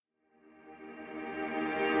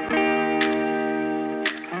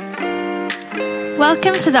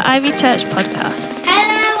Welcome to the Ivy Church podcast.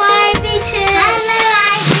 Hello, Ivy Church. Hello,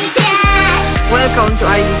 Ivy Church. Welcome to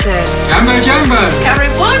Ivy Church. Jambo, jambo.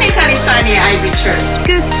 Karibuni kanisani Ivy Church.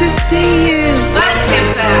 Good to see you. Welcome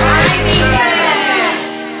to Ivy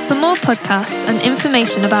Church. For more podcasts and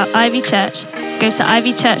information about Ivy Church, go to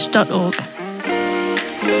ivychurch.org.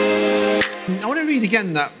 I want to read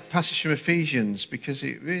again that passage from Ephesians because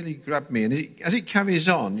it really grabbed me. And as it carries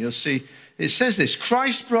on, you'll see it says this: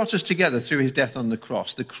 Christ brought us together through his death on the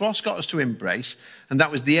cross. The cross got us to embrace, and that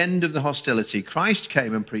was the end of the hostility. Christ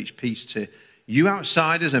came and preached peace to you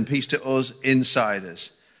outsiders and peace to us insiders.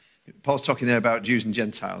 Paul's talking there about Jews and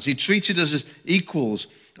Gentiles. He treated us as equals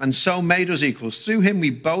and so made us equals. Through him we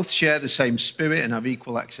both share the same spirit and have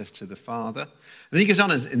equal access to the Father. And then he goes on,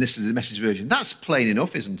 and this is the Message version. That's plain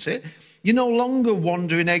enough, isn't it? You're no longer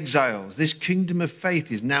wandering exiles. This kingdom of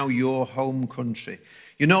faith is now your home country.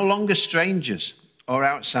 You're no longer strangers or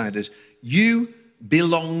outsiders. You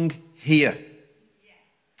belong here.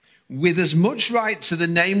 With as much right to the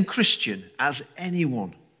name Christian as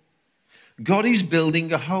anyone. God is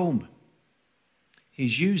building a home.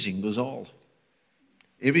 He's using us all,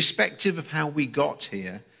 irrespective of how we got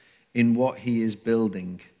here, in what he is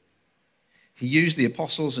building. He used the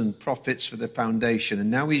apostles and prophets for the foundation,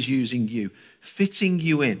 and now he's using you, fitting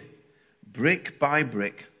you in, brick by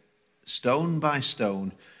brick, stone by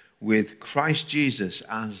stone, with Christ Jesus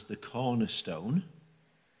as the cornerstone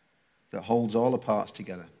that holds all the parts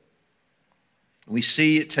together. We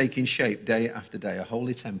see it taking shape day after day, a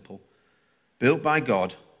holy temple built by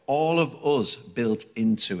God, all of us built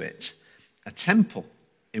into it, a temple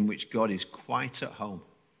in which God is quite at home.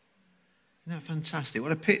 Isn't that fantastic?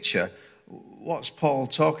 What a picture. What's Paul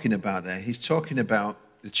talking about there? He's talking about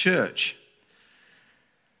the church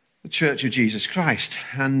of Jesus Christ.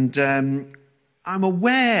 And I'm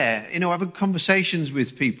aware, I've had conversations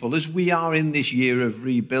with people as we are in this year of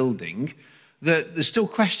rebuilding, that there's still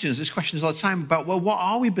questions. There's questions all the time about, well, what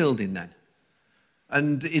are we building then?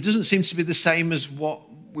 And it doesn't seem to be the same as what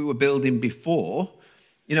we were building before.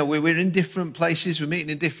 We're in different places. We're meeting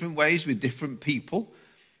in different ways with different people.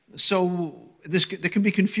 So there can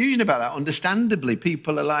be confusion about that. Understandably,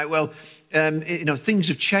 people are like, well, things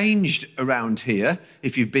have changed around here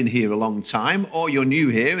if you've been here a long time, or you're new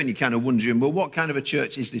here and you're kind of wondering, well, what kind of a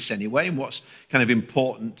church is this anyway? And what's kind of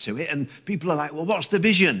important to it? And people are like, well, what's the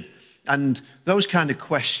vision? And those kind of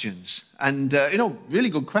questions. And, really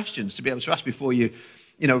good questions to be able to ask before you,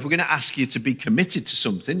 if we're going to ask you to be committed to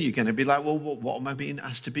something, you're going to be like, well, what am I being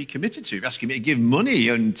asked to be committed to? You're asking me to give money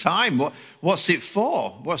and time. What's it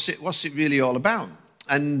for? What's it really all about?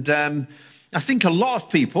 And I think a lot of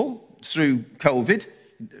people through COVID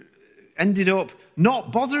ended up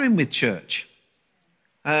not bothering with church.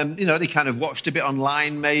 They kind of watched a bit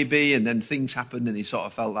online maybe, and then things happened and they sort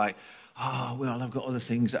of felt like, I've got other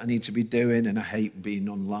things that I need to be doing, and I hate being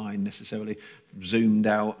online necessarily, zoomed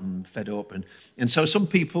out and fed up. And so some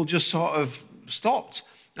people just sort of stopped.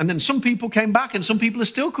 And then some people came back, and some people are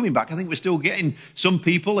still coming back. I think we're still getting some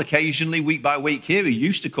people occasionally, week by week here, who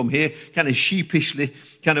used to come here kind of sheepishly,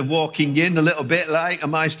 kind of walking in a little bit like,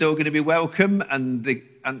 am I still going to be welcome? And the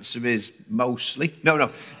answer is mostly.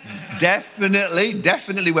 No,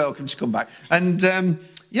 definitely welcome to come back. And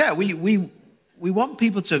we want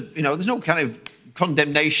people to, there's no kind of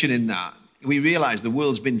condemnation in that. We realize the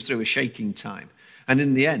world's been through a shaking time. And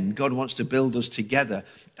in the end, God wants to build us together.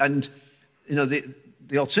 And,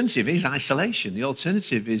 the alternative is isolation. The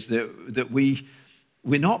alternative is that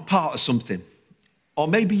we're not part of something. Or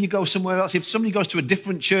maybe you go somewhere else. If somebody goes to a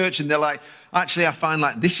different church and they're like, actually, I find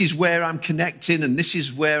like this is where I'm connecting and this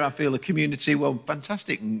is where I feel a community, well,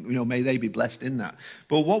 fantastic. And, may they be blessed in that.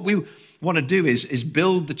 But what we want to do is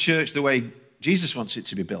build the church the way Jesus wants it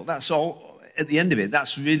to be built. That's all. At the end of it,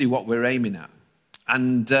 that's really what we're aiming at.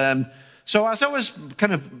 And so as I was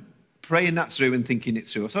kind of praying that through and thinking it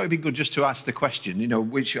through, I thought it'd be good just to ask the question,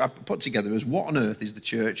 which I put together as, what on earth is the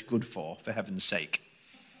church good for heaven's sake?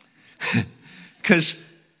 Because,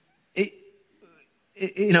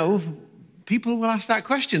 people will ask that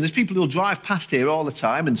question. There's people who'll drive past here all the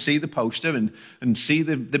time and see the poster and see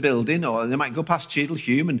the building, or they might go past Cheadle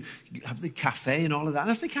Hume and have the cafe and all of that. And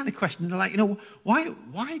that's the kind of question. They're like,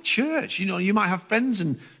 why church? You might have friends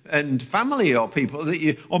and family or people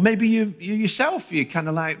that or maybe you yourself, you're kind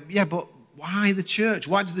of like, yeah, but why the church?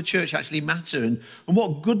 Why does the church actually matter? And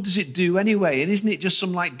what good does it do anyway? And isn't it just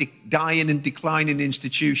some like dying and declining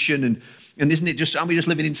institution? And isn't it just, aren't we just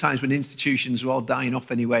living in times when institutions are all dying off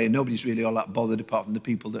anyway, and nobody's really all that bothered apart from the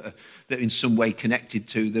people that are in some way connected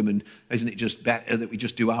to them? And isn't it just better that we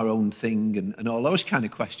just do our own thing and all those kind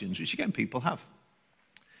of questions, which again people have?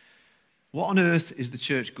 what on earth is the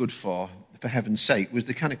church good for heaven's sake, was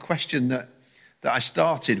the kind of question that I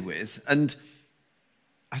started with. And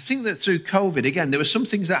I think that through COVID, again, there were some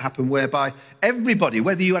things that happened whereby everybody,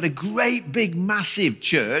 whether you had a great, big, massive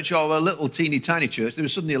church or a little teeny tiny church, there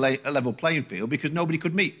was suddenly a level playing field because nobody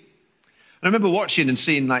could meet. And I remember watching and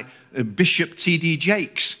seeing like Bishop T.D.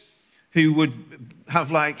 Jakes, who would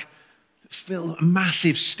have like fill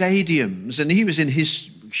massive stadiums. And he was in his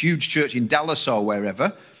huge church in Dallas or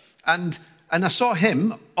wherever. And I saw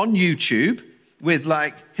him on YouTube with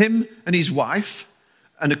like him and his wife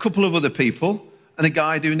and a couple of other people and a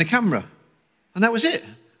guy doing the camera. And that was it.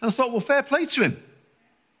 And I thought, well, fair play to him.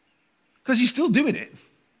 Because he's still doing it.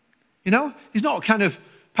 You know, he's not kind of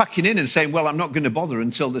packing in and saying, well, I'm not going to bother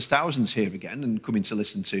until there's thousands here again and coming to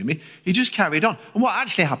listen to me. He just carried on. And what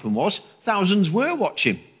actually happened was thousands were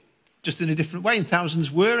watching, just in a different way, and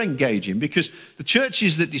thousands were engaging, because the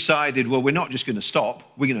churches that decided, well, we're not just going to stop,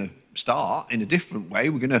 we're going to start in a different way,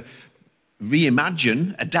 we're going to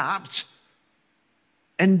reimagine, adapt,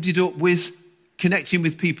 ended up with connecting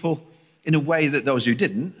with people in a way that those who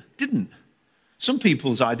didn't. Some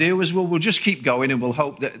people's idea was, well, we'll just keep going and we'll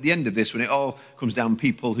hope that at the end of this, when it all comes down,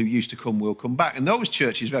 people who used to come will come back. And those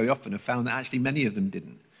churches very often have found that actually many of them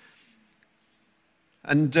didn't.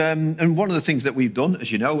 And one of the things that we've done,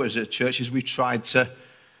 as you know, as a church, is we've tried to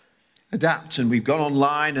adapt, and we've gone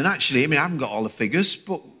online. And actually, I haven't got all the figures,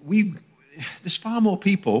 but there's far more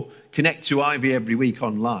people connect to Ivy every week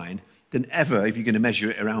online than ever if you're going to measure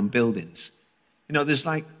it around buildings. You know, there's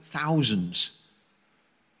like thousands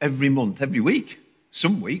every month, every week.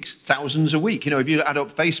 Some weeks, thousands a week. You know, if you add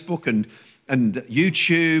up Facebook and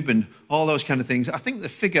YouTube and all those kind of things, I think the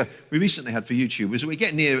figure we recently had for YouTube was that we're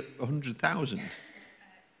getting near 100,000. So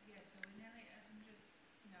we're nearly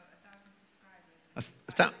 1,000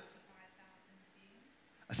 subscribers.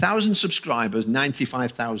 1,000 subscribers,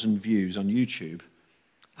 95,000 views on YouTube.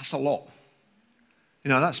 That's a lot. You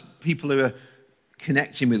know, that's people who are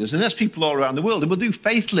connecting with us. And there's people all around the world. And we'll do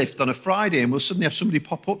Faith Lift on a Friday, and we'll suddenly have somebody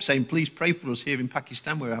pop up saying, please pray for us here in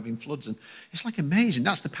Pakistan where we're having floods. And it's like amazing.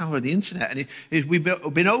 That's the power of the internet. And we've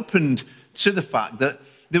been opened to the fact that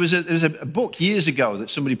there was a book years ago that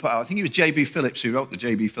somebody put out. I think it was J.B. Phillips who wrote the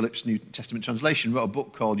J.B. Phillips New Testament translation, wrote a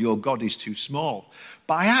book called Your God is Too Small.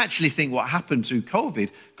 But I actually think what happened through COVID,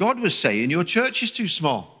 God was saying your church is too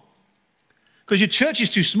small. Because your church is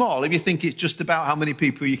too small if you think it's just about how many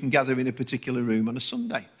people you can gather in a particular room on a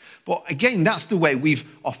Sunday. But again, that's the way we've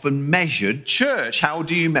often measured church. How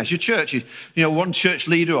do you measure church? You know, one church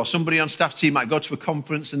leader or somebody on staff team might go to a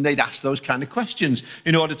conference and they'd ask those kind of questions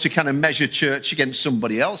in order to kind of measure church against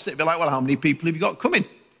somebody else. They'd be like, well, how many people have you got coming?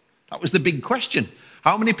 That was the big question.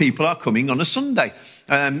 How many people are coming on a Sunday?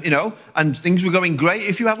 You know, and things were going great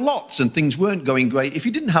if you had lots, and things weren't going great if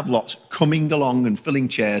you didn't have lots coming along and filling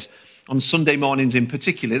chairs. On Sunday mornings in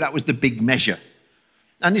particular, that was the big measure.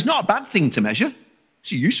 And it's not a bad thing to measure.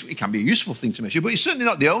 It can be a useful thing to measure, but it's certainly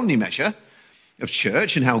not the only measure of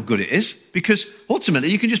church and how good it is, because ultimately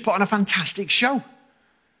you can just put on a fantastic show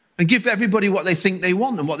and give everybody what they think they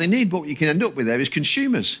want and what they need, but what you can end up with there is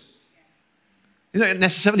consumers. You're not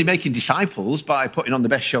necessarily making disciples by putting on the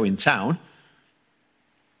best show in town.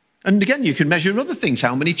 And again, you can measure other things.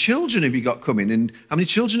 How many children have you got coming? And how many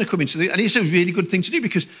children are coming to and it's a really good thing to do,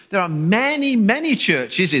 because there are many, many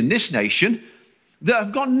churches in this nation that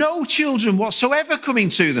have got no children whatsoever coming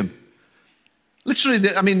to them. Literally,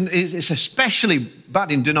 it's especially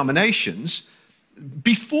bad in denominations.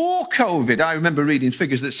 Before COVID, I remember reading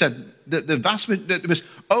figures that said that there was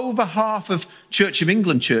over half of Church of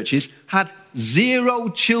England churches had 0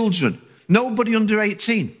 children, nobody under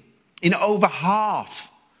 18, in over half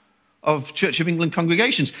of Church of England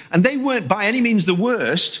congregations. And they weren't by any means the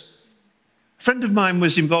worst. A friend of mine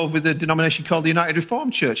was involved with a denomination called the United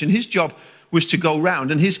Reformed Church, and his job was to go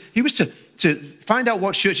round, and he was to find out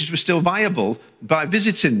what churches were still viable by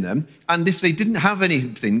visiting them, and if they didn't have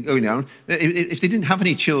anything going on, if they didn't have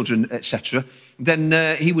any children, etc., then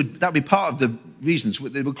that'd be part of the reasons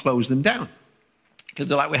they would close them down. Because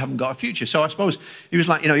they're like, we haven't got a future. So I suppose he was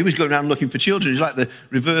like, he was going around looking for children. He's like the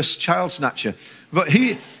reverse child snatcher. But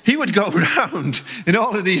he would go around in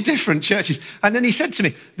all of these different churches. And then he said to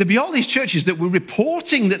me, there'd be all these churches that were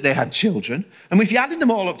reporting that they had children. And if you added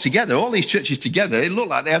them all up together, all these churches together, it looked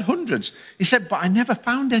like they had hundreds. He said, but I never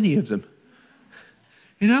found any of them.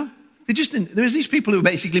 You know? They just didn't. There was these people who were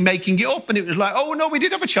basically making it up, and it was like, oh no, we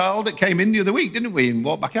did have a child that came in the other week, didn't we? And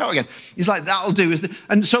walked back out again. He's like, that'll do.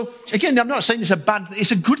 And so, again, I'm not saying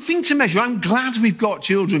it's a good thing to measure. I'm glad we've got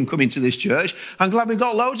children coming to this church. I'm glad we've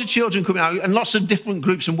got loads of children coming out and lots of different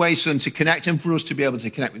groups and ways for them to connect and for us to be able to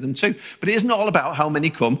connect with them too. But it isn't all about how many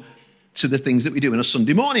come to the things that we do on a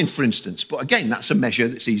Sunday morning, for instance. But again, that's a measure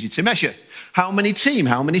that's easy to measure. How many team,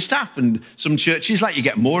 how many staff? And some churches, like, you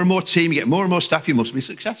get more and more team, you get more and more staff, you must be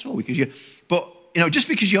successful because just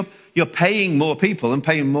because you're paying more people and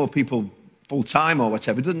paying more people full time or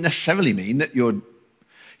whatever, doesn't necessarily mean that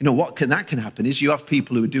what can happen is you have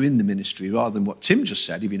people who are doing the ministry rather than what Tim just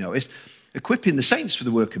said, if you noticed, equipping the saints for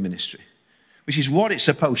the work of ministry, which is what it's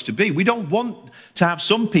supposed to be. We don't want to have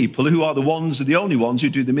some people who are the only ones who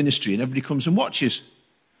do the ministry and everybody comes and watches.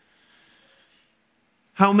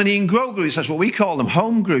 How many in grow groups? That's what we call them,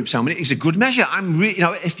 home groups. How many is a good measure.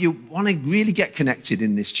 If you want to really get connected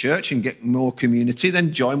in this church and get more community,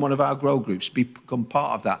 then join one of our grow groups, become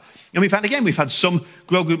part of that. And we've had some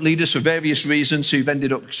grow group leaders for various reasons who've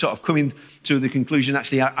ended up sort of coming to the conclusion,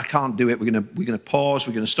 actually, I can't do it. We're going to pause.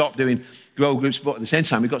 We're going to stop doing grow groups. But at the same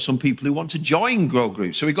time, we've got some people who want to join grow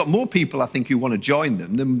groups. So we've got more people, I think, who want to join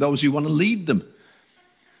them than those who want to lead them.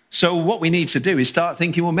 So what we need to do is start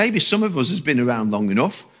thinking, well, maybe some of us has been around long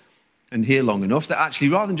enough and here long enough that actually,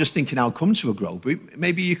 rather than just thinking I'll come to a grow group,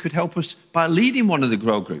 maybe you could help us by leading one of the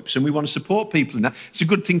grow groups. And we want to support people in that. It's a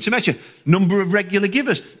good thing to measure. Number of regular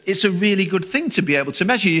givers. It's a really good thing to be able to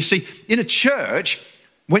measure. You see, in a church,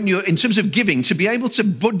 when you're, in terms of giving, to be able to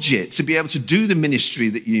budget, to be able to do the ministry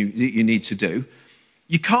that you need to do,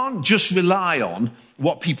 you can't just rely on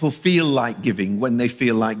what people feel like giving when they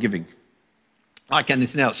feel like giving. Like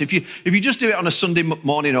anything else. If you just do it on a Sunday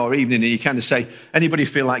morning or evening and you kind of say, anybody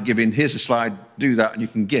feel like giving, here's a slide, do that and you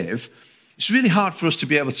can give, it's really hard for us to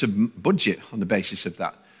be able to budget on the basis of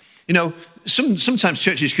that. Sometimes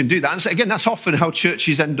churches can do that. And again, that's often how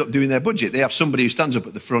churches end up doing their budget. They have somebody who stands up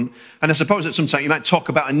at the front. And I suppose that sometimes you might talk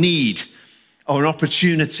about a need or an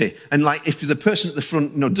opportunity. And like if the person at the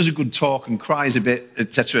front does a good talk and cries a bit,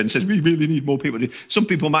 etc., and says, we really need more people. Some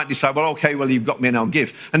people might decide, well, okay, well, you've got me and I'll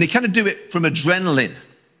give. And they kind of do it from adrenaline,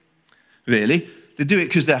 really. They do it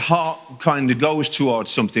because their heart kind of goes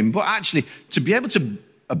towards something. But actually,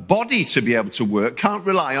 a body to be able to work can't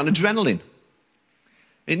rely on adrenaline.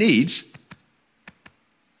 It needs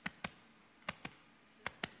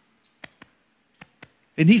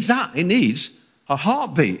that. It needs a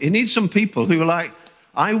heartbeat. It needs some people who are like,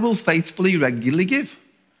 I will faithfully, regularly give.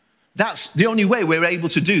 That's the only way we're able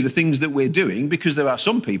to do the things that we're doing, because there are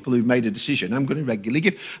some people who've made a decision, I'm going to regularly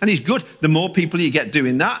give. And it's good. The more people you get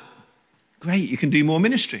doing that, great, you can do more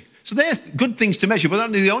ministry. So they're good things to measure, but they're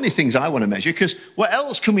not the only things I want to measure, because what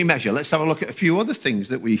else can we measure? Let's have a look at a few other things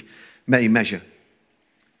that we may measure.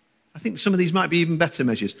 I think some of these might be even better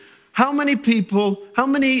measures. How many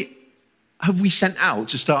have we sent out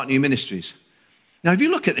to start new ministries? Now, if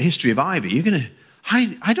you look at the history of Ivy,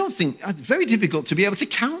 I don't think, it's very difficult to be able to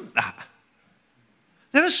count that.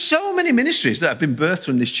 There are so many ministries that have been birthed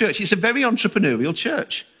from this church. It's a very entrepreneurial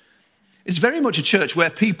church. It's very much a church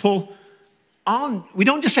where people we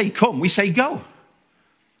don't just say come, we say go.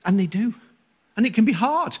 And they do. And it can be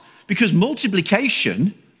hard, because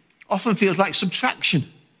multiplication often feels like subtraction.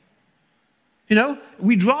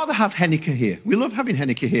 We'd rather have Henneke here. We love having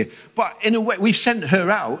Henneke here. But in a way, we've sent her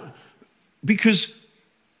out because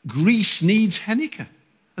Greece needs Henneke.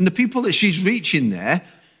 And the people that she's reaching there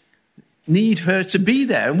need her to be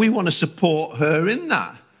there. And we want to support her in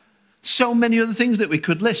that. So many other things that we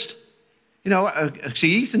could list. I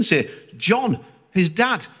see Ethan's here. John, his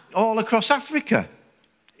dad, all across Africa.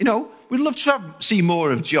 We'd love to see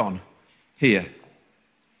more of John here.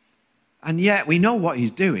 And yet we know what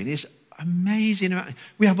he's doing is amazing.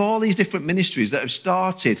 We have all these different ministries that have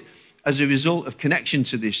started as a result of connection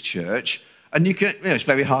to this church. And it's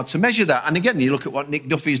very hard to measure that. And again, you look at what Nick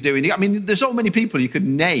Duffy's doing. I mean, there's so many people you could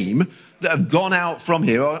name that have gone out from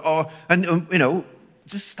here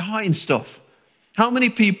just starting stuff. How many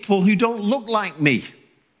people who don't look like me?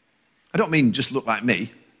 I don't mean just look like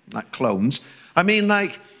me, like clones. I mean,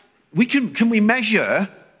 like, can we measure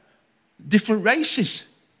different races?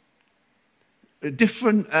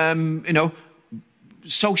 Different,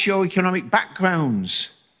 socio-economic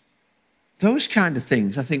backgrounds. Those kind of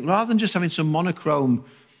things, I think, rather than just having some monochrome,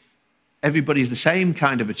 everybody's the same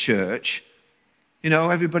kind of a church,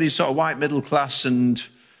 everybody's sort of white middle class and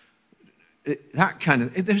that kind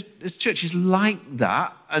of, there's churches like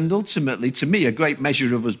that. And ultimately, to me, a great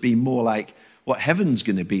measure of us being more like what heaven's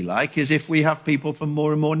going to be like is if we have people from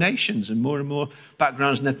more and more nations and more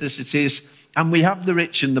backgrounds and ethnicities. And we have the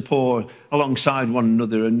rich and the poor alongside one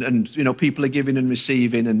another, and people are giving and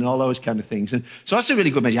receiving and all those kind of things. And so that's a really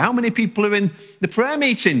good measure. How many people are in the prayer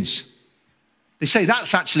meetings? They say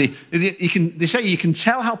that's actually, they say you can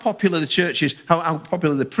tell how popular the church is, how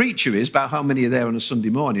popular the preacher is by how many are there on a Sunday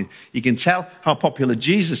morning. You can tell how popular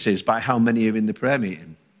Jesus is by how many are in the prayer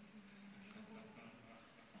meeting.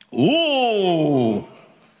 Ooh.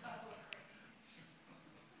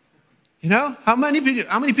 You know, how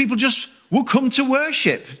many people just will come to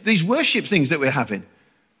worship, these worship things that we're having?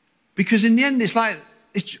 Because in the end, it's like,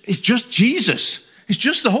 it's just Jesus. It's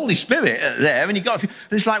just the Holy Spirit there. And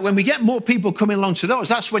it's like when we get more people coming along to those,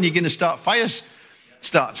 that's when you're going to fires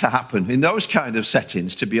start to happen in those kind of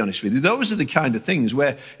settings, to be honest with you. Those are the kind of things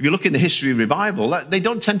where, if you look in the history of revival, they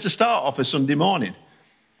don't tend to start off a Sunday morning.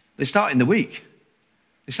 They start in the week.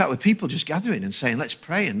 They start with people just gathering and saying, let's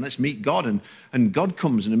pray and let's meet God. And God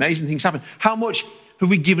comes and amazing things happen. How much have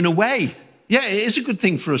we given away? Yeah, it is a good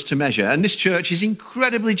thing for us to measure. And this church is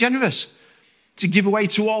incredibly generous to give away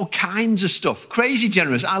to all kinds of stuff. Crazy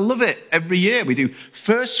generous. I love it. Every year we do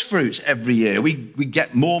first fruits every year. We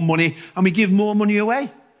get more money and we give more money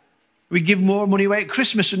away. We give more money away at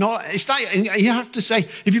Christmas and all. It's like, you have to say,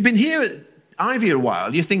 if you've been here at Ivy a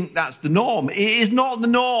while, you think that's the norm. It is not the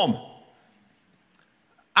norm.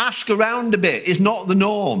 Ask around a bit. It's not the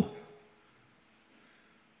norm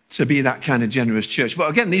to be that kind of generous church. But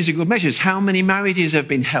again, these are good measures. How many marriages have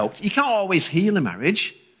been helped? You can't always heal a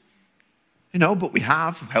marriage, but we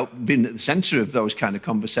have helped, been at the center of those kind of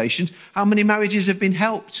conversations. How many marriages have been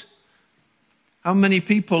helped? How many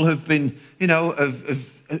people have been,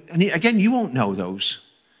 and again, you won't know those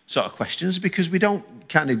sort of questions because we don't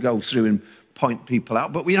kind of go through and point people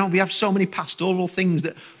out. But we have so many pastoral things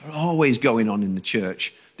that are always going on in the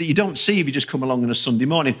church that you don't see if you just come along on a Sunday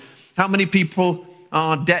morning. How many people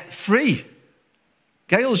are debt-free?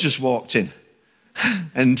 Gail's just walked in.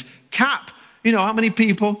 And Cap, how many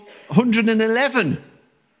people? 111.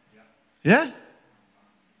 Yeah?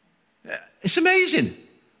 It's amazing.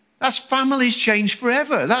 That's families changed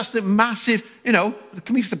forever. That's the massive, can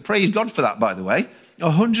we praise God for that, by the way?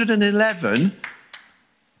 111.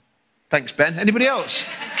 Thanks, Ben. Anybody else?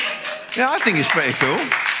 Yeah, I think it's pretty cool.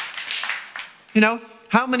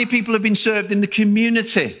 How many people have been served in the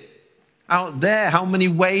community out there? How many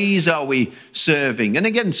ways are we serving? And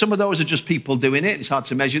again, some of those are just people doing it. It's hard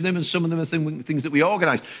to measure them. And some of them are things that we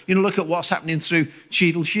organise. Look at what's happening through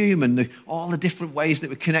Cheadle Hume and all the different ways that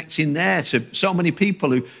we're connecting there to so many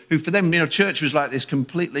people who for them, church was like this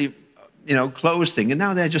completely, closed thing. And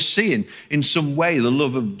now they're just seeing in some way the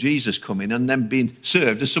love of Jesus coming and them being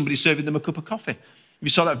served as somebody serving them a cup of coffee. You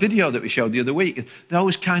saw that video that we showed the other week.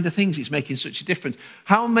 Those kind of things, it's making such a difference.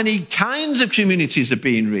 How many kinds of communities are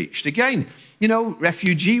being reached? Again,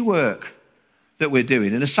 refugee work that we're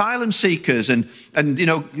doing and asylum seekers and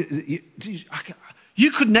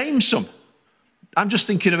you could name some. I'm just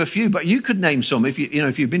thinking of a few, but you could name some. If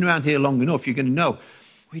you've been around here long enough, you're going to know.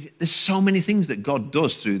 There's so many things that God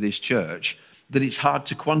does through this church that it's hard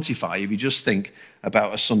to quantify if you just think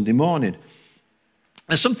about a Sunday morning.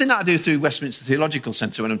 There's something that I do through Westminster Theological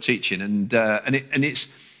Centre when I'm teaching, and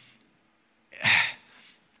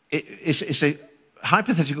it's a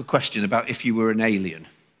hypothetical question about if you were an alien.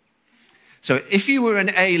 So if you were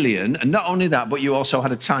an alien, and not only that, but you also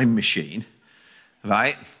had a time machine,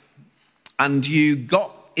 right? And you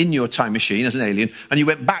got in your time machine as an alien, and you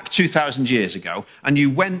went back 2,000 years ago, and you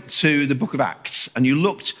went to the book of Acts, and you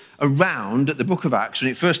looked around at the book of Acts,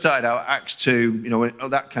 when it first started out, Acts 2,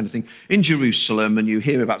 that kind of thing, in Jerusalem, and you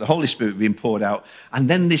hear about the Holy Spirit being poured out, and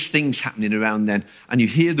then this thing's happening around then, and you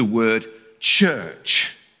hear the word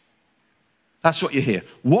church. That's what you hear.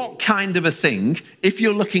 What kind of a thing, if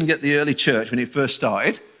you're looking at the early church when it first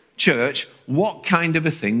started, church, what kind of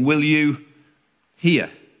a thing will you hear?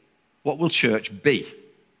 What will church be?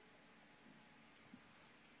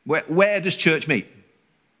 Where does church meet?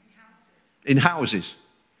 In houses.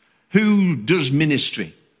 Who does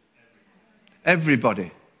ministry?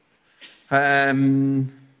 Everybody.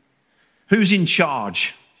 Who's in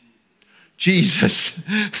charge? Jesus.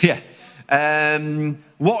 Yeah.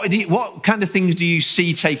 What kind of things do you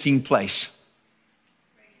see taking place?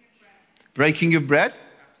 Breaking of bread.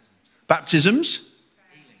 Baptisms.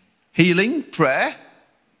 Healing. Prayer.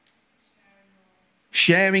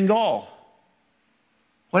 Sharing all.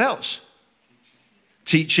 What else?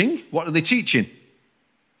 Teaching. What are they teaching?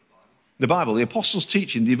 The Bible. The apostles'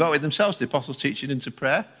 teaching. Devoted themselves to the apostles' teaching into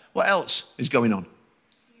prayer. What else is going on?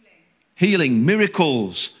 Healing.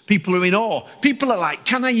 Miracles. People are in awe. People are like,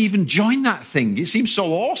 can I even join that thing? It seems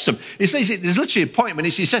so awesome. There's literally a point when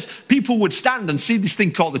it says people would stand and see this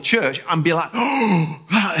thing called the church and be like, oh,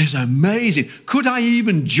 that is amazing. Could I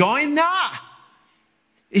even join that?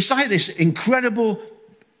 It's like this incredible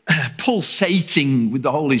pulsating with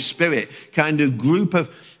the Holy Spirit kind of group of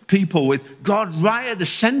people with God right at the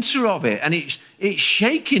center of it. And it's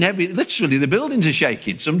shaking literally the buildings are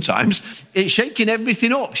shaking sometimes. It's shaking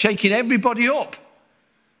everything up, shaking everybody up.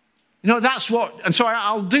 You know, that's what, and so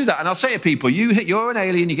I'll do that. And I'll say to people, you're an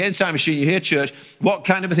alien, you get in a time machine, you hear church, what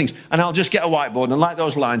kind of things? And I'll just get a whiteboard and like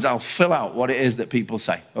those lines, I'll fill out what it is that people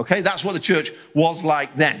say. Okay? That's what the church was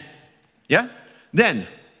like then. Yeah? Then,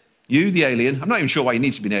 you, the alien, I'm not even sure why you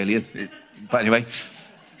need to be an alien, but anyway,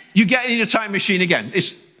 you get in a time machine again,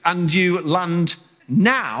 and you land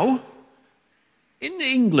now in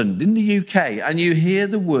England, in the UK, and you hear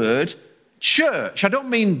the word church. I don't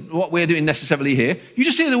mean what we're doing necessarily here. You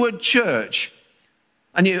just hear the word church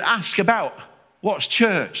and you ask about what's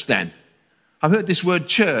church then? I've heard this word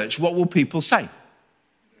church. What will people say?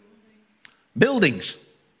 Buildings.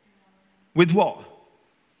 With what?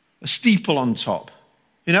 A steeple on top.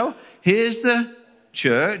 You know, here's the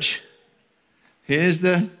church. Here's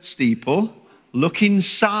the steeple. Look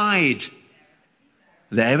inside.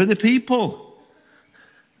 There are the people.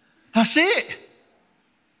 That's it.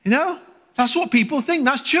 You know? That's what people think.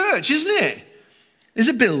 That's church, isn't it? There's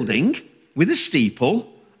a building with a steeple,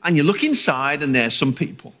 and you look inside, and there's some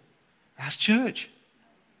people. That's church.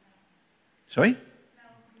 Sorry?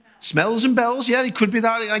 Smells and bells. Yeah, it could be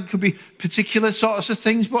that. It could be particular sorts of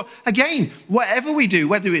things. But again, whatever we do,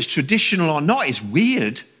 whether it's traditional or not, is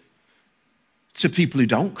weird to people who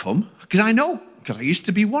don't come. Because I know, because I used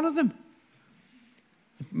to be one of them.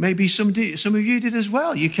 Maybe some of you did as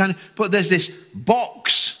well. But there's this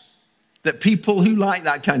box that people who like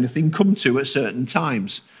that kind of thing come to at certain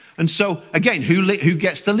times. And so, again, who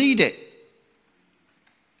gets to lead it?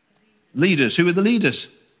 Leaders. Who are the leaders?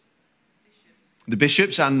 The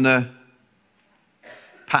bishops and the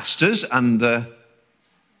pastors and the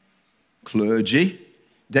clergy.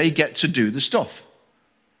 They get to do the stuff.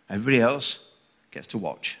 Everybody else gets to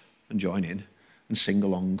watch and join in and sing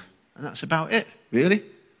along. And that's about it, really.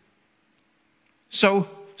 So,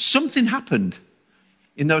 something happened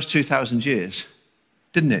in those 2,000 years,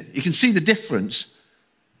 didn't it? You can see the difference.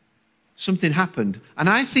 Something happened. And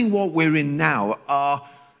I think what we're in now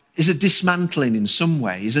is a dismantling in some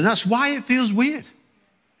ways. And that's why it feels weird.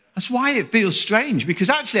 That's why it feels strange. Because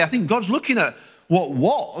actually, I think God's looking at what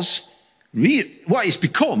was, what it's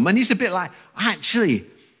become, and he's a bit like, actually,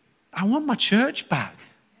 I want my church back.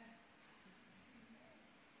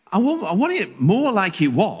 I want it more like it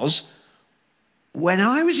was when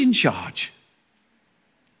I was in charge,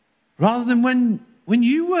 rather than when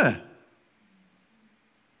you were.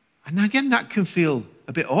 And again, that can feel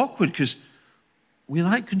a bit awkward because we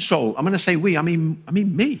like control. I'm going to say we, I mean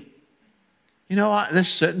me. You know, there's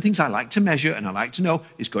certain things I like to measure and I like to know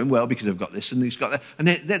it's going well because I've got this and it's got that. And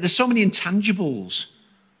there's so many intangibles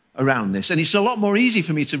around this. And it's a lot more easy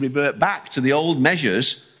for me to revert back to the old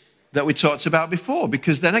measures that we talked about before,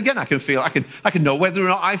 because then again I can know whether or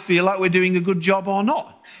not I feel like we're doing a good job or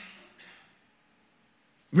not.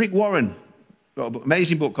 Rick Warren wrote an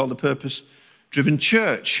amazing book called The Purpose Driven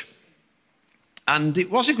Church. And it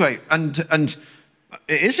was a great, and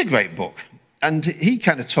it is a great book. And he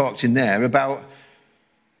kind of talked in there about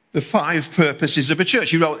the 5 purposes of a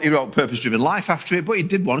church. He wrote Purpose Driven Life after it, but he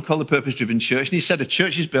did one called The Purpose Driven Church. And he said a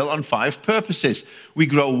church is built on 5 purposes. We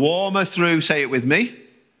grow warmer through, say it with me,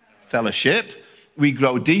 fellowship. We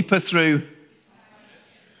grow deeper through.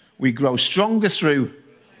 We grow stronger through.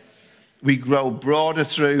 We grow broader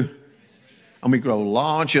through. And we grow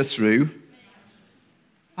larger through.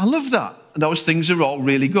 I love that. And those things are all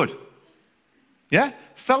really good. Yeah?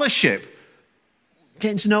 Fellowship.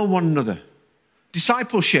 Getting to know one another.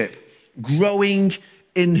 Discipleship. Growing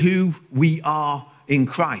in who we are in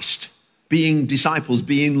Christ. Being disciples,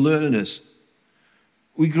 being learners.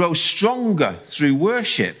 We grow stronger through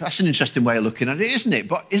worship. That's an interesting way of looking at it, isn't it?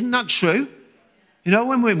 But isn't that true? You know,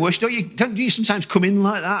 when we're in worship, don't you sometimes come in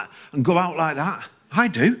like that and go out like that? I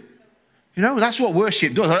do. You know, that's what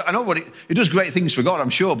worship does. I know what it does great things for God, I'm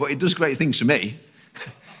sure, but it does great things for me.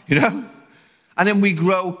 You know? And then we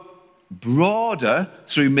grow broader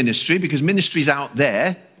through ministry, because ministry's out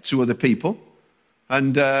there to other people.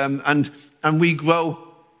 And we grow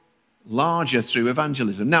larger through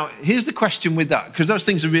evangelism. Now, here's the question with that, because those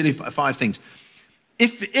things are really 5 things.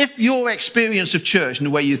 If your experience of church and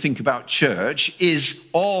the way you think about church is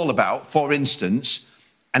all about, for instance,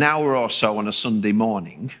 an hour or so on a Sunday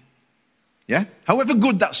morning, yeah? However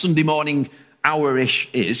good that Sunday morning hour-ish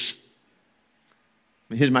is,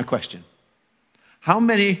 here's my question. How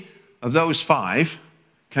many of those 5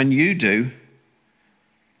 can you do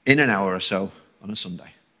in an hour or so on a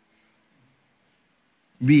Sunday?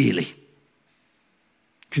 Really?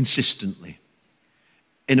 Consistently?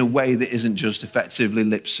 In a way that isn't just effectively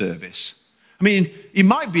lip service? I mean, you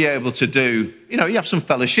might be able to do, you have some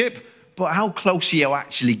fellowship, but how close are you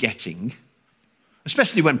actually getting?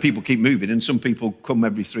 Especially when people keep moving and some people come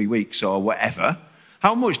every 3 weeks or whatever.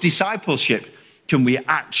 How much discipleship can we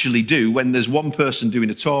actually do when there's one person doing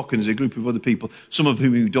a talk and there's a group of other people, some of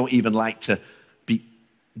whom don't even like to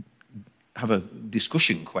have a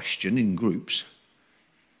discussion question in groups?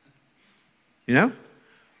 You know?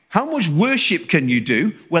 How much worship can you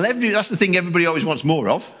do? Well, that's the thing everybody always wants more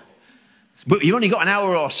of. But you've only got an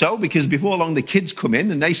hour or so, because before long the kids come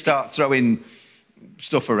in and they start throwing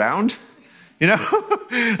stuff around. You know,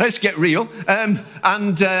 let's get real. And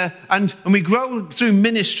we grow through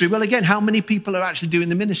ministry. Well, again, how many people are actually doing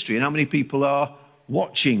the ministry, and how many people are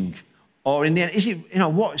watching? Or in the end, is it, you know,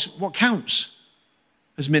 what counts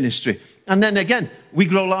as ministry? And then again, we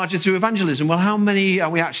grow larger through evangelism. Well, how many are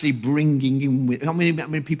we actually bringing in with? How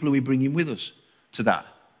many people are we bringing with us to that?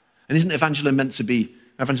 And isn't evangelism meant to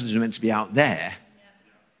be out there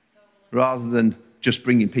rather than just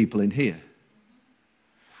bringing people in here?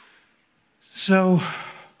 So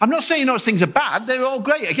I'm not saying those things are bad. They're all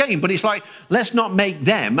great again, but it's like, let's not make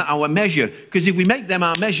them our measure, because if we make them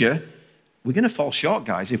our measure, we're going to fall short,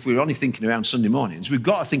 guys, if we're only thinking around Sunday mornings. We've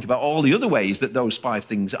got to think about all the other ways that those 5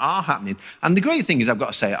 things are happening. And the great thing is, I've got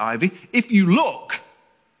to say, Ivy, if you look,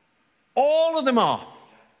 all of them are.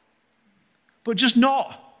 But just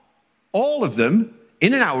not all of them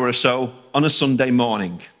in an hour or so on a Sunday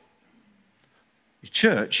morning. The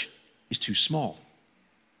church is too small,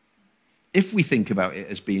 if we think about it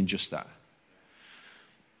as being just that.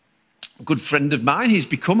 A good friend of mine, he's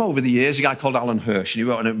become over the years a guy called Alan Hirsch, and he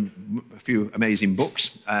wrote a few amazing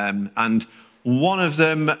books. And one of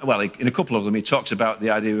them, well, in a couple of them, he talks about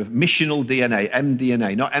the idea of missional DNA,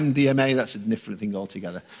 MDNA, not MDMA, that's a different thing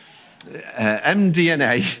altogether.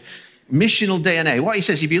 MDNA, missional DNA. What he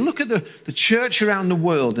says, if you look at the church around the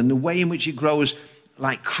world and the way in which it grows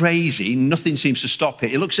like crazy, nothing seems to stop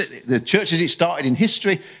it. He looks at the church as it started in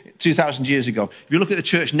history 2,000 years ago. If you look at the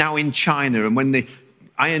church now in China, and when the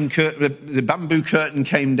bamboo curtain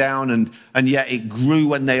came down, and yet it grew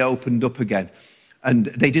when they opened up again. And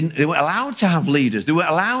they weren't allowed to have leaders. They weren't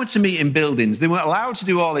allowed to meet in buildings. They weren't allowed to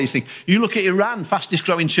do all these things. You look at Iran, fastest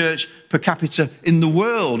growing church per capita in the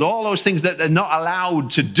world. All those things that they're not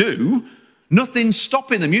allowed to do, nothing's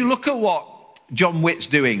stopping them. You look at what John Witt's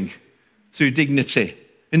doing through Dignity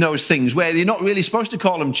in those things where you're not really supposed to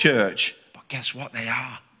call them church, but guess what, they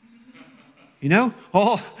are. You know?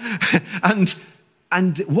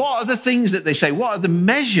 And what are the things that they say? What are the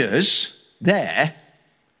measures there?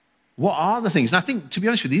 What are the things? And I think, to be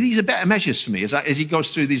honest with you, these are better measures for me as he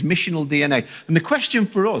goes through these missional DNA. And the question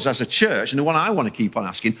for us as a church, and the one I want to keep on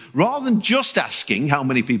asking, rather than just asking how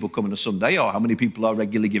many people come on a Sunday or how many people are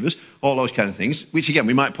regular givers, all those kind of things, which again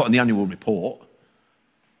we might put on the annual report,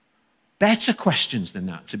 better questions than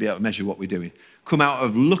that to be able to measure what we're doing come out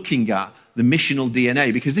of looking at the missional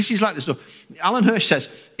DNA, because this is like the stuff. Alan Hirsch says,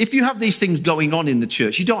 if you have these things going on in the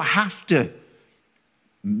church, you don't have to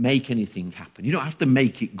make anything happen. You don't have to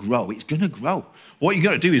make it grow. It's going to grow. What you've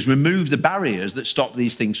got to do is remove the barriers that stop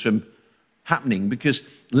these things from happening, because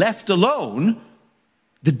left alone,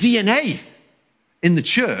 the DNA in the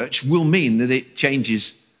church will mean that it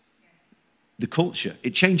changes the culture.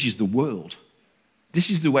 It changes the world. This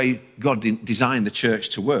is the way God designed the church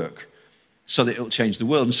to work, so that it'll change the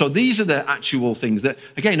world. And so these are the actual things that,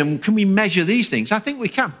 again, can we measure these things? I think we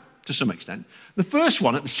can, to some extent. The first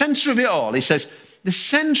one, at the center of it all, he says, the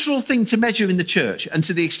central thing to measure in the church, and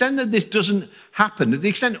to the extent that this doesn't happen, to the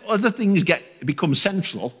extent other things become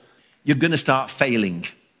central, you're going to start failing.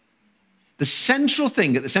 The central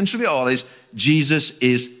thing at the center of it all is Jesus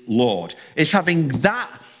is Lord. It's having that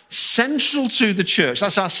central to the church.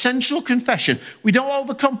 That's our central confession. We don't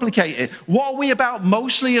overcomplicate it. What are we about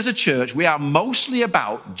mostly as a church? We are mostly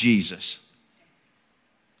about Jesus.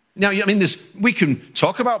 Now, I mean, we can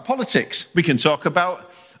talk about politics. We can talk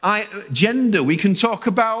about gender. We can talk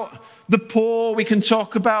about the poor. We can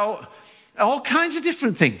talk about all kinds of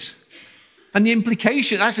different things. And the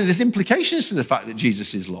implication, actually, there's implications to the fact that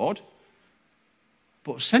Jesus is Lord.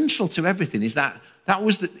 But central to everything is that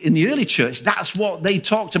was in the early church, that's what they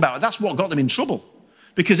talked about. That's what got them in trouble.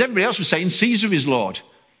 Because everybody else was saying Caesar is Lord.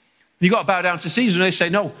 You've got to bow down to Caesar, and they say,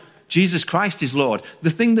 no, Jesus Christ is Lord. The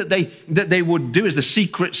thing that they would do is the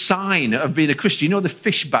secret sign of being a Christian. You know the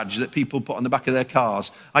fish badge that people put on the back of their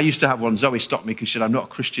cars? I used to have one. Zoe stopped me because she said, I'm not a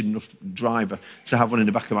Christian enough driver to have one in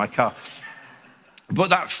the back of my car.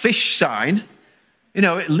 But that fish sign, you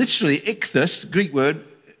know, it literally, ichthus, Greek word,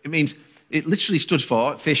 it literally stood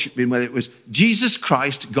for, fish, whether it was Jesus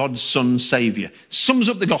Christ, God's Son, Saviour. Sums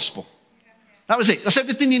up the gospel. That was it. That's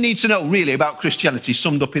everything you need to know, really, about Christianity,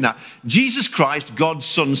 summed up in that. Jesus Christ, God's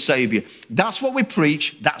Son, Saviour. That's what we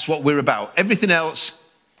preach. That's what we're about. Everything else,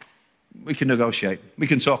 We can negotiate. We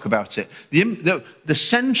can talk about it. The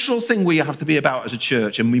central thing we have to be about as a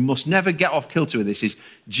church, and we must never get off kilter with this, is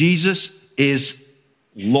Jesus is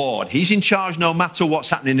Lord. He's in charge no matter what's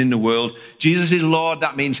happening in the world. Jesus is Lord.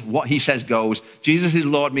 That means what he says goes. Jesus is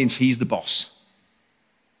Lord means he's the boss.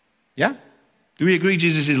 Yeah? Do we agree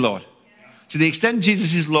Jesus is Lord? Yeah. To the extent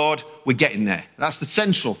Jesus is Lord, we're getting there. That's the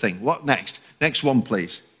central thing. What next? Next one,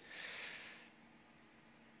 please.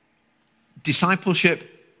 Discipleship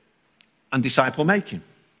and disciple making.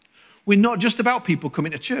 We're not just about people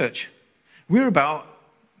coming to church. We're about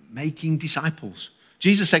making disciples.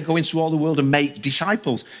 Jesus said, go into all the world and make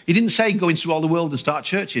disciples. He didn't say go into all the world and start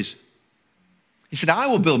churches. He said, I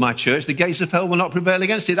will build my church. The gates of hell will not prevail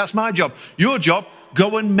against it. That's my job. Your job,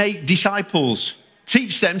 go and make disciples.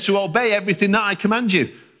 Teach them to obey everything that I command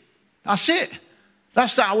you. That's it.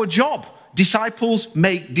 That's our job. Disciples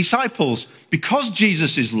make disciples. Because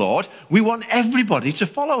Jesus is Lord, we want everybody to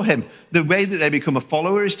follow him. The way that they become a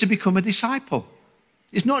follower is to become a disciple.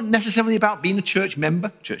 It's not necessarily about being a church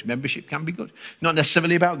member. Church membership can be good. Not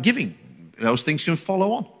necessarily about giving. Those things can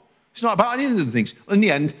follow on. It's not about any of the things. In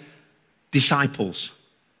the end, disciples.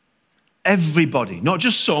 Everybody, not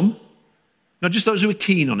just some, not just those who are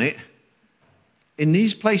keen on it. In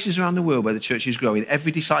these places around the world where the church is growing,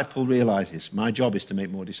 every disciple realizes my job is to make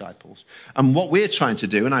more disciples. And what we're trying to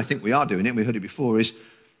do, and I think we are doing it, we heard it before, is,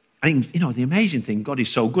 I think, the amazing thing, God is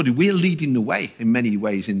so good. We're leading the way in many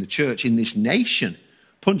ways in the church, in this nation,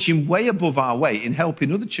 punching way above our weight in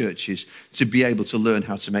helping other churches to be able to learn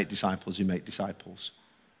how to make disciples who make disciples.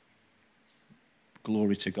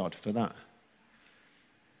 Glory to God for that.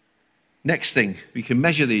 Next thing, we can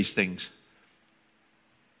measure these things.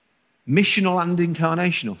 Missional and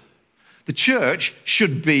incarnational. The church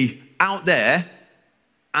should be out there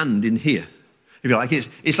and in here. If you like, it's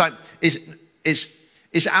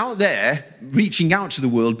out there reaching out to the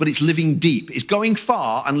world, but it's living deep. It's going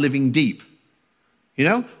far and living deep.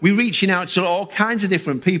 We're reaching out to all kinds of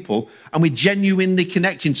different people and we're genuinely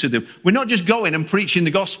connecting to them. We're not just going and preaching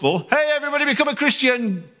the gospel. Hey, everybody become a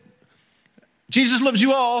Christian. Jesus loves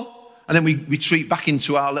you all. And then we retreat back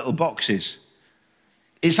into our little boxes.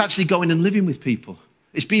 It's actually going and living with people.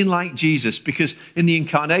 It's being like Jesus, because in the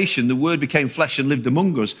incarnation, the word became flesh and lived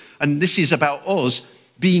among us. And this is about us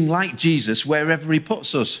being like Jesus wherever he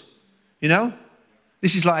puts us.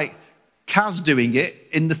 This is like Kaz doing it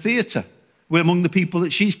in the theatre. We're among the people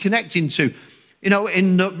that she's connecting to.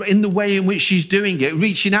 In the way in which she's doing it,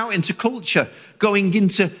 reaching out into culture, going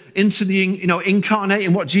into the,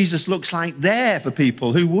 incarnating what Jesus looks like there for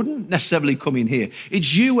people who wouldn't necessarily come in here.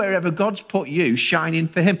 It's you wherever God's put you, shining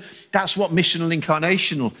for him. That's what missional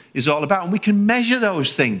incarnational is all about. And we can measure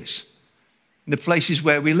those things in the places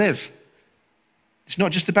where we live. It's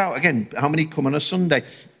not just about, again, how many come on a Sunday.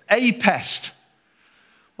 APEST.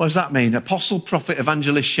 What does that mean? Apostle, prophet,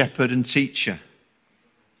 evangelist, shepherd, and teacher.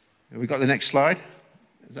 Have we got the next slide?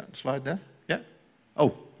 Is that the slide there? Yeah? Oh,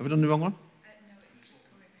 have we done the wrong one? No, it's just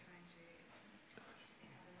going behind you.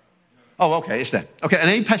 Oh, okay, it's there. Okay,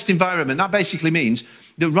 an APEST environment, that basically means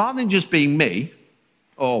that rather than just being me,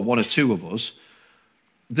 or one or two of us,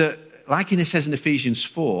 that, like it says in Ephesians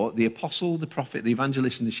 4, the apostle, the prophet, the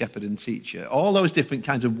evangelist, and the shepherd and teacher, all those different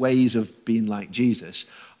kinds of ways of being like Jesus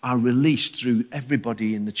are released through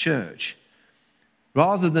everybody in the church.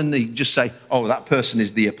 Rather than they just say, oh, that person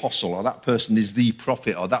is the apostle, or that person is the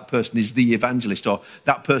prophet, or that person is the evangelist, or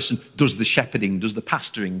that person does the shepherding, does the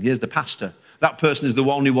pastoring, here's the pastor. That person is the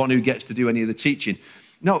only one who gets to do any of the teaching.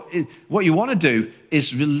 No, what you want to do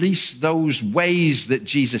is release those ways that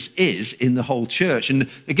Jesus is in the whole church. And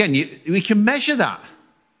again, we can measure that.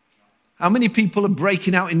 How many people are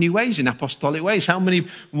breaking out in new ways, in apostolic ways?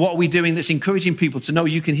 What are we doing that's encouraging people to know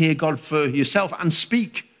you can hear God for yourself and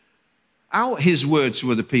speak out his words to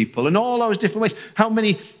other people, and all those different ways? How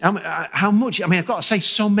much? I've got to say,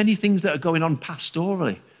 so many things that are going on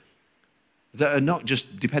pastorally that are not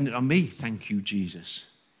just dependent on me. Thank you, Jesus.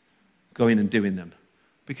 Going and doing them.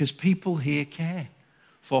 Because people here care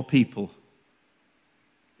for people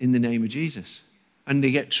in the name of Jesus. And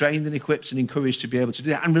they get trained and equipped and encouraged to be able to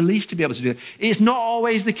do that, and released to be able to do that. It's not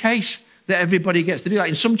always the case that everybody gets to do that.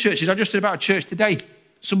 In some churches, I just heard about a church today.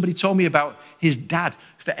 Somebody told me about his dad.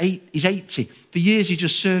 He's 80. For years, he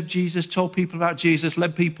just served Jesus, told people about Jesus,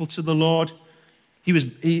 led people to the Lord.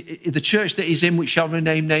 The church that he's in, which shall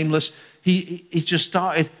remain nameless, he just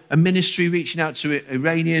started a ministry reaching out to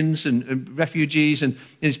Iranians and refugees, and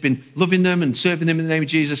he's been loving them and serving them in the name of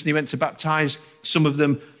Jesus. And he went to baptize some of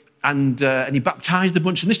them, and he baptized a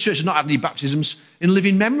bunch. And this church has not had any baptisms in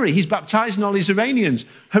living memory. He's baptizing all these Iranians.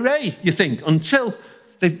 Hooray, you think, until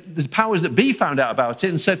the powers that be found out about it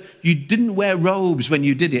and said, you didn't wear robes when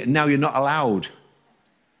you did it, and now you're not allowed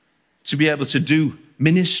to be able to do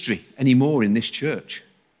ministry anymore in this church.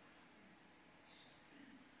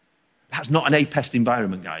 That's not an APEST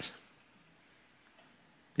environment, guys.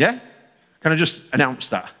 Yeah? Can I just announce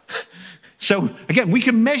that? So, again, we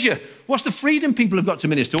can measure. What's the freedom people have got to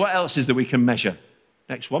minister? What else is that we can measure?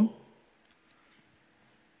 Next one.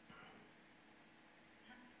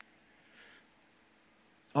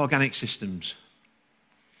 Organic systems.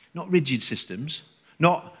 Not rigid systems.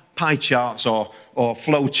 Not pie charts or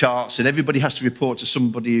flow charts and everybody has to report to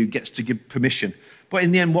somebody who gets to give permission. But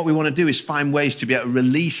in the end, what we want to do is find ways to be able to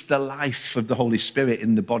release the life of the Holy Spirit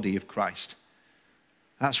in the body of Christ.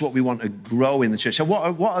 That's what we want to grow in the church. So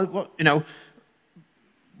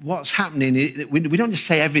what's happening, we don't just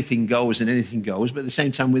say everything goes and anything goes, but at the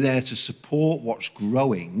same time, we're there to support what's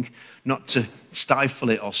growing, not to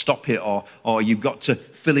stifle it or stop it, or you've got to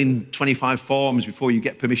fill in 25 forms before you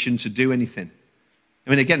get permission to do anything. I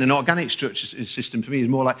mean, again, an organic structure system for me is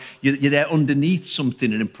more like you're there underneath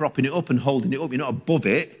something and propping it up and holding it up. You're not above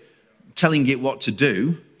it, telling it what to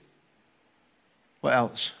do. What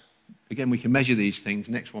else? Again, we can measure these things.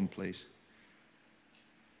 Next one, please.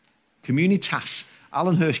 Communitas.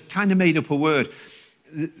 Alan Hirsch kind of made up a word.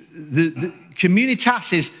 The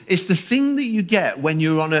communitas is the thing that you get when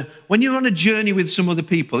you're on a journey with some other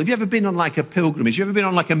people. Have you ever been on like a pilgrimage? Have you ever been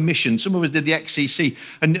on like a mission? Some of us did the XCC,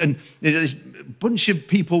 and there's a bunch of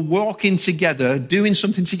people walking together, doing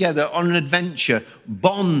something together on an adventure.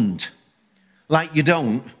 Bond like you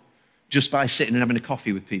don't just by sitting and having a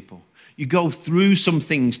coffee with people. You go through some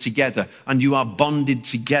things together and you are bonded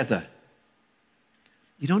together.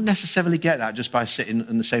 You don't necessarily get that just by sitting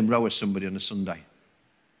in the same row as somebody on a Sunday.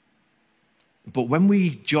 But when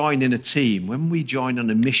we join in a team, when we join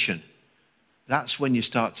on a mission, that's when you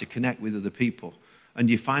start to connect with other people. And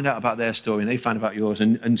you find out about their story and they find out about yours.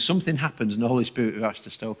 And something happens and the Holy Spirit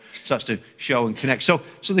starts to show and connect. So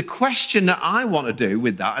the question that I want to do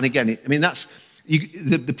with that, and again, that's...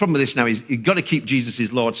 the problem with this now is you've got to keep Jesus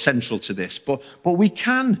as Lord central to this. But we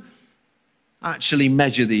can actually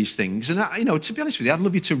measure these things. And, to be honest with you, I'd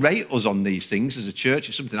love you to rate us on these things as a church.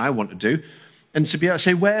 It's something I want to do. And to be able to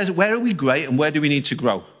say, where are we great and where do we need to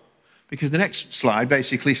grow? Because the next slide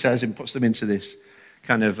basically says and puts them into this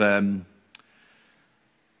kind of,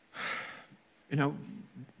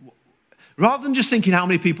 rather than just thinking how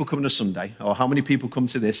many people come on a Sunday or how many people come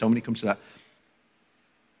to this, how many come to that,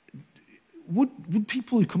 would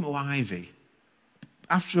people who come to Ivy,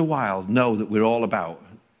 after a while, know that we're all about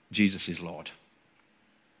Jesus is Lord?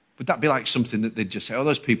 Would that be like something that they'd just say,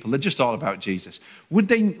 those people, they're just all about Jesus? Would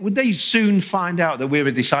they soon find out that we're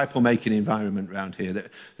a disciple-making environment around here,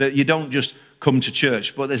 that you don't just come to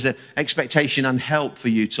church, but there's an expectation and help for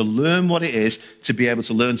you to learn what it is to be able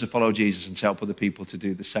to learn to follow Jesus and to help other people to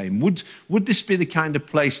do the same? Would this be the kind of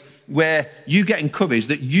place where you get encouraged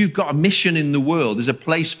that you've got a mission in the world? There's a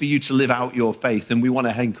place for you to live out your faith, and we want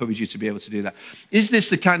to encourage you to be able to do that. Is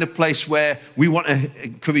this the kind of place where we want to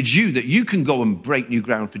encourage you that you can go and break new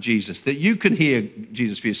ground for Jesus, that you can hear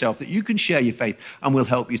Jesus for yourself, that you can share your faith and we'll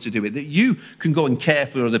help you to do it, that you can go and care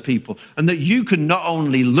for other people, and that you can not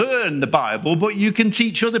only learn the Bible, but you can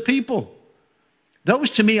teach other people? Those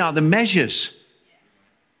to me are the measures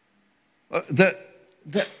that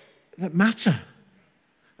matter.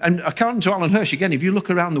 And according to Alan Hirsch, again, if you look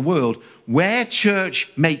around the world, where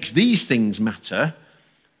church makes these things matter,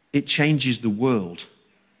 it changes the world.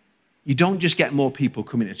 You don't just get more people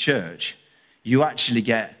coming to church, you actually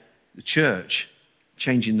get the church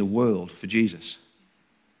changing the world for Jesus.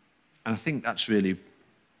 And I think that's really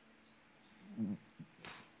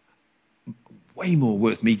way more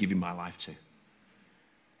worth me giving my life to,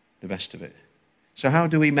 the rest of it. So how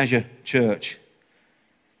do we measure church?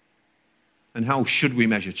 And how should we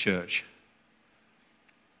measure church?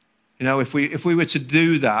 If we were to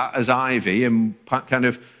do that as Ivy and kind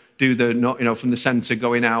of do the, from the centre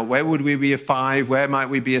going out, where would we be a 5? Where might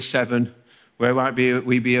we be a 7? Where might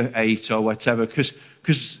we be a 8 or whatever?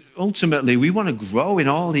 Because ultimately we want to grow in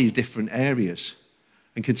all these different areas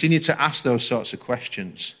and continue to ask those sorts of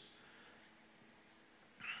questions.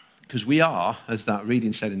 Because we are, as that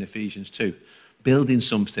reading said in Ephesians 2, building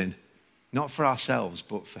something, not for ourselves,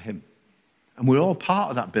 but for him. And we're all part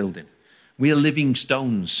of that building. We are living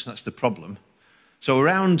stones. That's the problem. So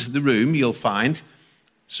around the room, you'll find,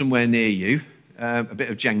 somewhere near you, a bit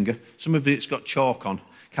of Jenga. Some of it's got chalk on.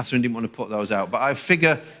 Catherine didn't want to put those out. But I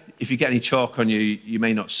figure if you get any chalk on you, you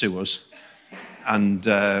may not sue us. And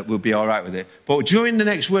we'll be all right with it. But during the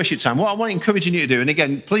next worship time, what I want to encourage you to do, and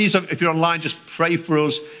again, please, if you're online, just pray for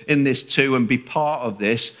us in this too and be part of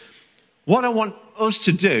this. What I want us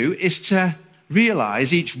to do is to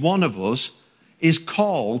realize each one of us is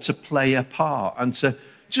called to play a part and to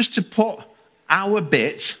just to put our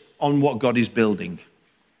bit on what God is building.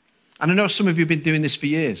 And I know some of you have been doing this for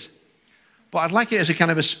years, but I'd like it as a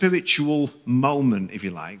kind of a spiritual moment, if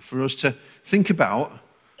you like, for us to think about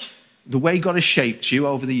the way God has shaped you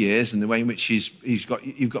over the years and the way in which you've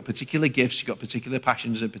got particular gifts, you've got particular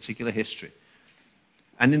passions and particular history.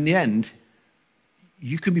 And in the end,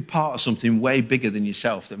 you can be part of something way bigger than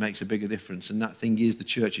yourself that makes a bigger difference. And that thing is the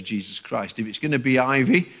Church of Jesus Christ. If it's going to be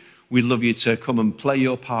Ivy, we'd love you to come and play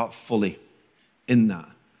your part fully in that.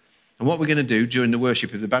 And what we're going to do during the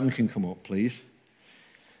worship, if the band can come up, please,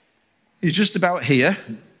 is just about here,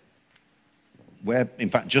 in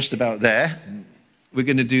fact, just about there, we're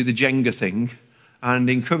going to do the Jenga thing and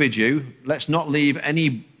encourage you, let's not leave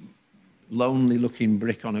any lonely-looking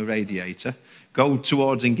brick on a radiator. Go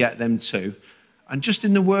towards and get them too. And just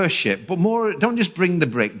in the worship, but more, don't just bring the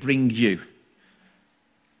brick, bring you.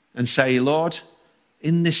 And say, Lord,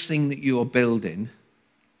 in this thing that you're building,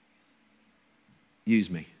 use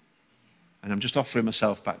me. And I'm just offering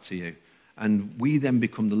myself back to you. And we then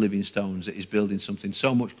become the living stones that is building something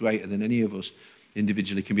so much greater than any of us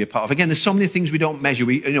individually can be a part of. Again, there's so many things we don't measure.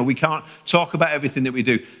 We can't talk about everything that we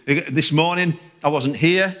do. This morning, I wasn't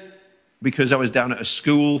here because I was down at a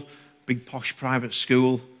school, big posh private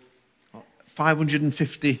school,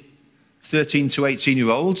 550 13 to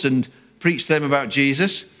 18-year-olds, and preached to them about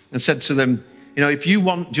Jesus and said to them, if you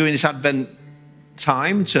want during this Advent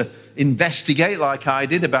time to investigate like I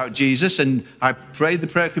did about Jesus, and I prayed the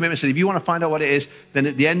prayer commitment, said, if you want to find out what it is, then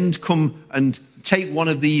at the end come and take one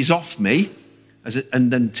of these off me,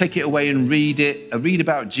 and then take it away and read it. I read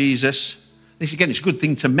about Jesus. This, again, it's a good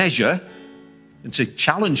thing to measure and to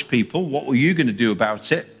challenge people. What were you going to do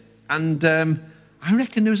about it? And I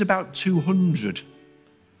reckon there was about 200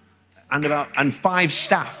 and 5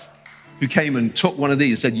 staff who came and took one of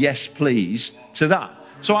these and said, yes, please, to that.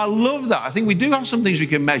 So I love that. I think we do have some things we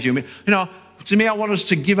can measure. To me, I want us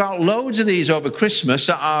to give out loads of these over Christmas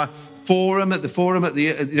at our forum,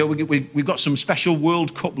 we've got some special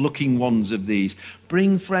World Cup looking ones of these.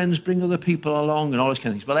 Bring friends, bring other people along and all those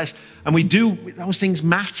kind of things. And we do, those things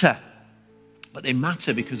matter. But they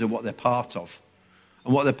matter because of what they're part of.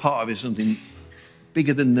 And what they're part of is something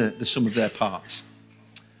bigger than the sum of their parts.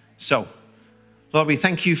 So, Lord, we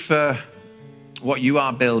thank you for what you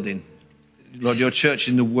are building. Lord, your church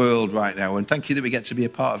in the world right now. And thank you that we get to be a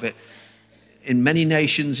part of it in many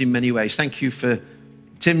nations, in many ways. Thank you for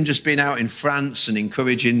Tim just being out in France and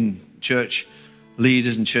encouraging church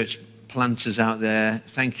leaders and church planters out there.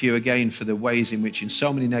 Thank you again for the ways in which in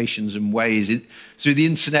so many nations and ways, through the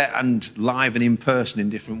internet and live and in person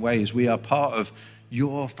in different ways, we are part of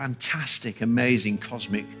your fantastic, amazing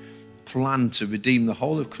cosmic plan to redeem the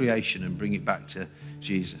whole of creation and bring it back to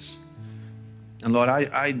Jesus. And Lord,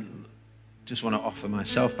 I just want to offer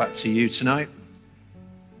myself back to you tonight.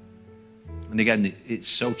 And again, it's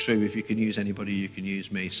so true. If you can use anybody, you can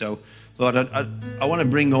use me. So, Lord, I want to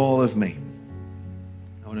bring all of me.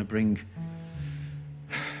 I want to bring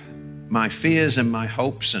my fears and my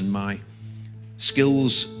hopes and my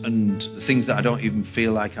skills and the things that I don't even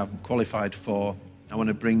feel like I'm qualified for. I want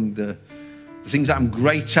to bring the things that I'm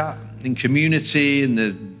great at in community and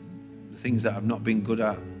the things that I've not been good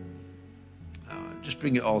at. Just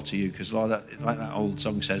bring it all to you because, Lord, like that old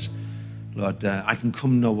song says, Lord, I can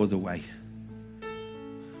come no other way.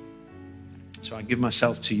 So I give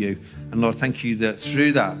myself to you. And Lord, thank you that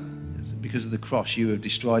through that, because of the cross, you have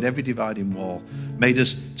destroyed every dividing wall, made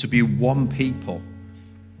us to be one people,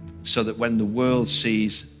 so that when the world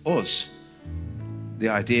sees us, the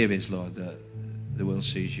idea is, Lord, that the world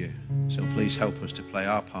sees you. So please help us to play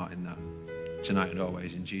our part in that tonight and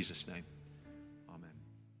always, in Jesus' name. Amen.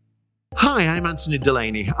 Hi, I'm Anthony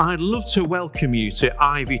Delaney. I'd love to welcome you to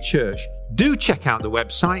Ivy Church. Do check out the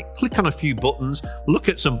website, click on a few buttons, look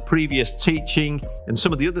at some previous teaching and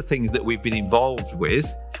some of the other things that we've been involved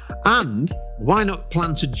with. And why not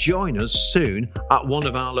plan to join us soon at one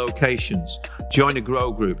of our locations? Join a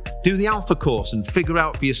Grow group, do the Alpha course and figure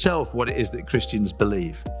out for yourself what it is that Christians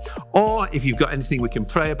believe. Or if you've got anything we can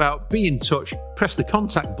pray about, be in touch, press the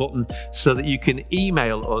contact button so that you can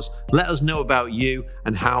email us, let us know about you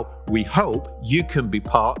and how we hope you can be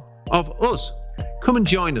part of us. Come and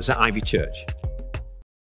join us at Ivy Church.